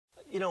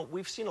You know,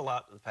 we've seen a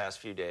lot in the past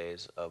few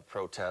days of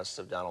protests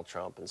of Donald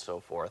Trump and so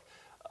forth.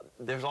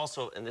 There's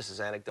also, and this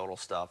is anecdotal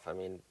stuff, I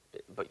mean,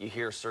 but you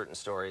hear certain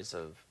stories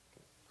of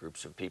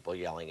groups of people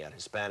yelling at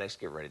Hispanics,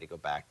 get ready to go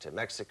back to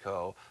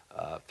Mexico,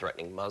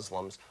 threatening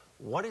Muslims.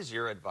 What is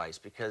your advice?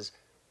 Because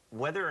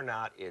whether or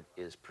not it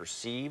is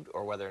perceived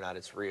or whether or not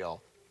it's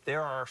real,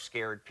 there are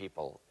scared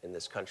people in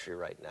this country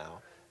right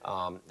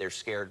now. They're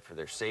scared for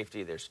their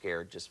safety. They're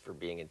scared just for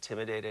being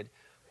intimidated.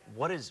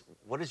 What is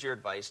your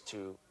advice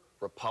to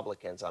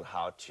Republicans on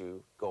how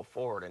to go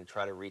forward and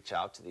try to reach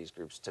out to these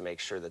groups to make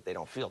sure that they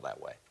don't feel that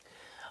way?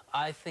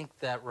 I think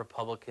that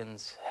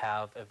Republicans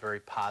have a very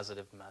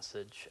positive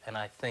message, and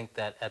I think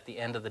that at the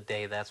end of the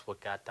day, that's what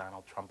got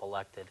Donald Trump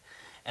elected.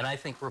 And I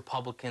think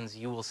Republicans,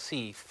 you will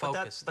see,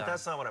 focused But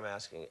that's not what I'm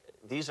asking.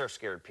 These are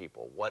scared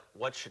people.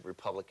 What should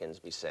Republicans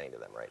be saying to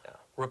them right now?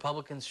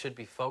 Republicans should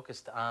be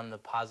focused on the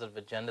positive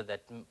agenda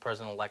that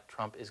President-elect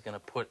Trump is going to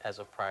put as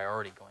a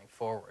priority going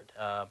forward.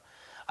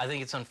 I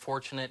think it's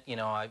unfortunate. You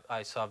know,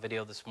 I saw a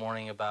video this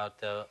morning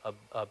about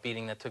a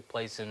beating that took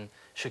place in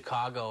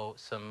Chicago.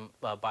 Some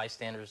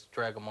bystanders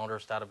drag a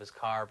motorist out of his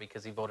car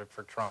because he voted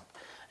for Trump.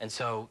 And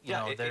so, you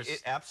know,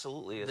 it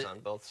absolutely is on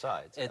both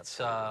sides. It's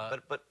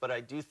but I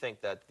do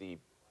think that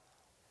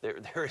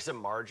there is a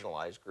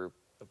marginalized group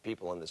of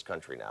people in this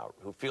country now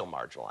who feel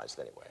marginalized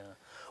anyway. Yeah.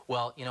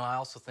 Well, you know, I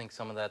also think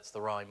some of that's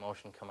the raw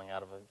emotion coming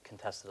out of a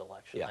contested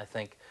election. Yeah. I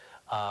think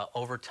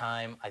over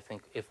time, I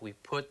think if we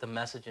put the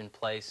message in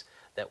place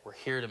that we're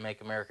here to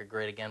make America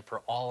great again for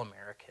all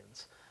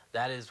Americans,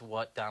 that is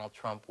what Donald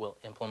Trump will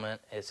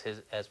implement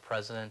as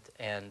president.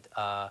 And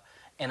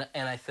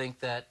I think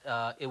that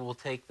it will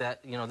take that,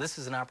 you know, this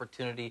is an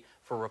opportunity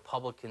for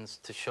Republicans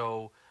to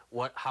show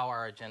how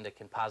our agenda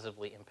can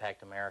positively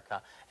impact America.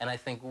 And I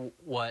think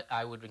what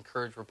I would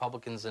encourage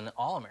Republicans and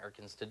all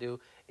Americans to do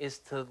is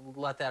to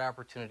let that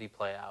opportunity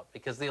play out,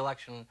 because the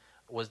election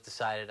was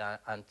decided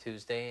on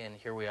Tuesday, and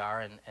here we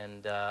are,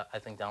 and I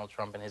think Donald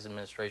Trump and his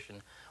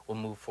administration will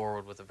move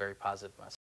forward with a very positive message.